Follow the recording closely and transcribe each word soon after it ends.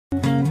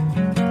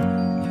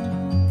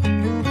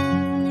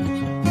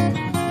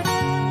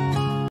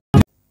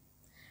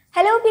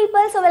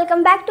people, so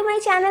welcome back to my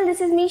channel. This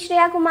is me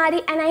Shreya Kumari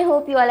and I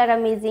hope you all are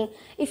amazing.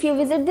 If you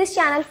visit this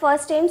channel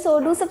first time, so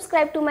do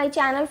subscribe to my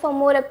channel for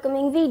more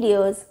upcoming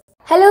videos.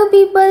 Hello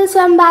people,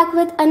 so I'm back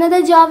with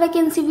another job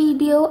vacancy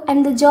video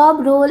and the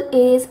job role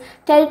is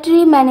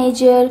Territory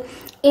Manager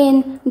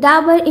in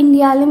Dabur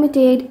India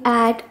Limited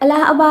at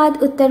Allahabad,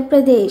 Uttar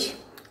Pradesh.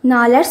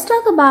 Now let's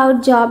talk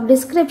about job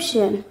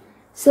description.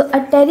 So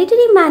a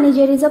territory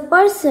manager is a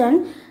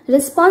person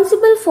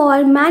responsible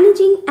for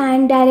managing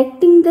and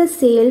directing the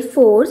sales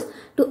force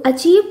to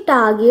achieve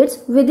targets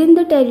within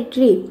the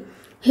territory.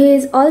 He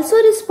is also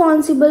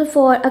responsible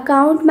for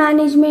account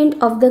management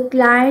of the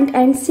client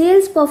and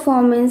sales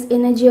performance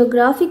in a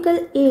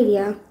geographical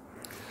area.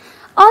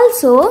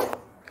 Also,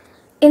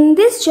 in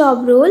this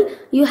job role,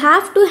 you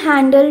have to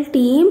handle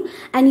team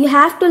and you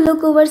have to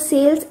look over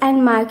sales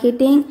and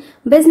marketing,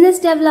 business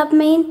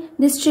development,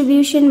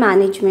 distribution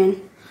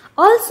management.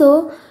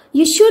 Also,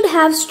 you should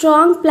have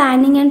strong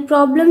planning and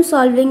problem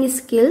solving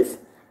skills,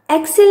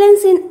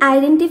 excellence in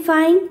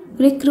identifying,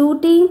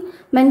 recruiting,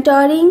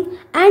 mentoring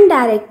and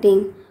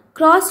directing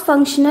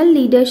cross-functional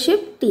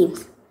leadership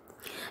teams.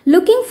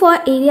 Looking for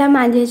area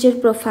manager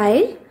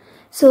profile.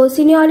 So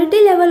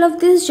seniority level of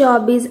this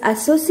job is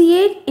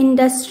associate,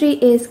 industry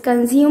is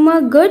consumer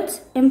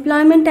goods,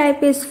 employment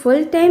type is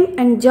full-time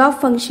and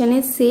job function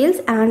is sales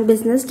and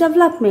business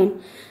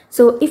development.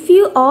 So if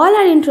you all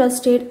are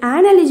interested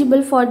and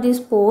eligible for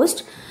this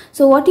post,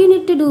 so what you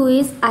need to do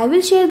is I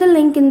will share the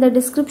link in the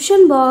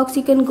description box.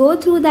 You can go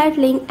through that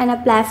link and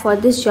apply for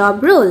this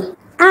job role.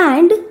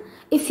 And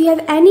if you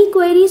have any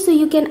queries, so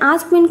you can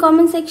ask me in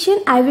comment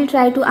section. I will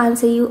try to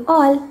answer you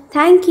all.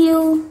 Thank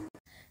you.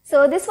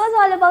 So this was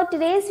all about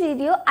today's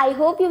video. I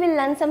hope you will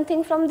learn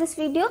something from this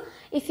video.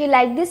 If you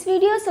like this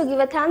video, so give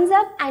a thumbs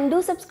up and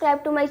do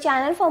subscribe to my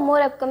channel for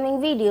more upcoming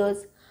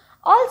videos.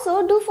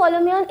 Also, do follow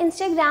me on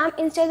Instagram.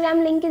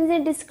 Instagram link is in the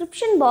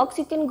description box.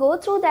 You can go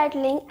through that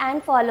link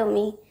and follow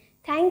me.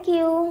 Thank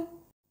you.